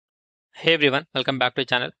Hey everyone, welcome back to the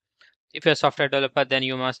channel. If you're a software developer, then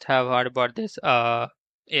you must have heard about this AI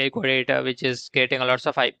code editor, which is getting a lots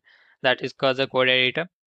of hype. That is Cursor code editor.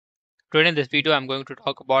 Today in this video, I'm going to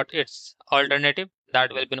talk about its alternative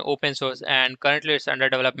that will be an open source, and currently it's under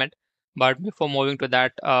development. But before moving to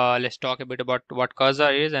that, let's talk a bit about what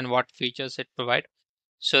Cursor is and what features it provides.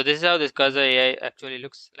 So this is how this Cursor AI actually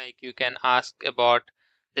looks like. You can ask about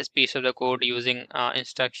this piece of the code using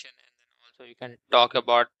instruction, and then also you can talk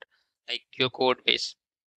about like your code base.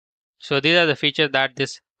 So these are the features that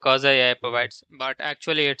this Cursor AI provides, but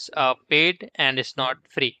actually it's paid and it's not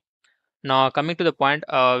free. Now coming to the point,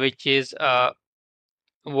 which is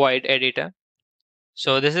Void Editor.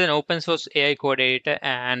 So this is an open source AI code editor,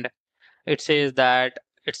 and it says that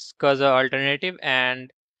it's Cursor alternative,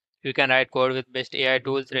 and you can write code with best AI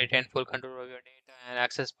tools, retain full control of your data, and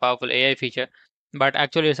access powerful AI feature. But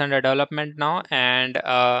actually, it's under development now, and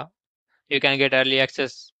you can get early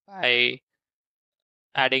access by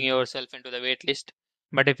adding yourself into the wait list.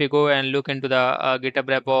 But if you go and look into the GitHub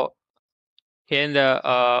repo, here in the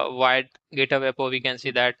wide GitHub repo, we can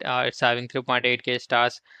see that it's having 3.8k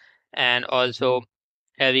stars. And also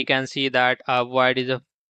here we can see that Void is a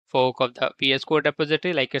fork of the VS Code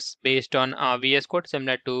repository, like it's based on VS Code,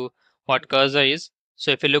 similar to what Cursor is.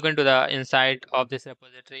 So if you look into the inside of this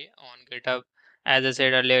repository on GitHub, as I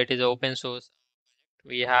said earlier, it is open source.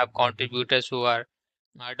 We have contributors who are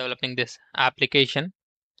developing this application.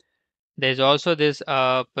 There's also this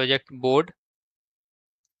project board.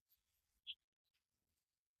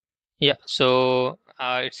 Yeah, so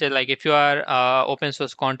it says like if you are open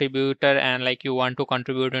source contributor and like you want to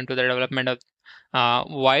contribute into the development of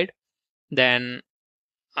Wide, then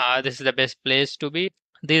this is the best place to be.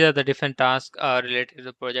 These are the different tasks related to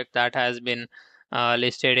the project that has been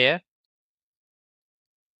listed here.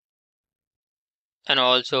 And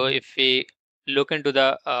also, if we look into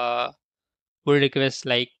the pull requests,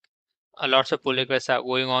 like lots of pull requests are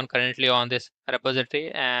going on currently on this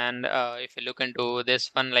repository. And if you look into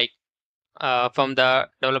this one, like from the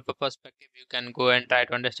developer perspective, you can go and try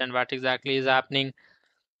to understand what exactly is happening.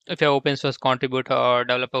 If you're open source contributor or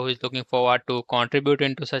developer who is looking forward to contribute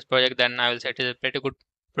into such project, then I will say it is a pretty good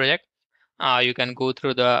project. You can go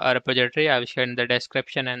through the repository I will share in the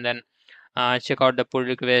description, and then check out the pull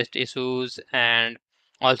request issues and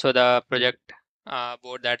also the project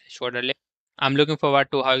board that I showed earlier. I'm looking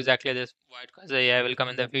forward to how exactly this white Cursor AI will come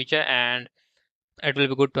in the future, and it will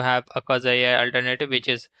be good to have a Cursor AI alternative which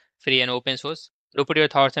is free and open source. Do put your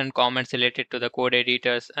thoughts and comments related to the code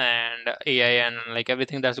editors and AI and like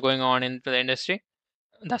everything that's going on into the industry.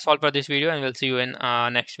 That's all for this video, and we'll see you in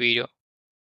next video.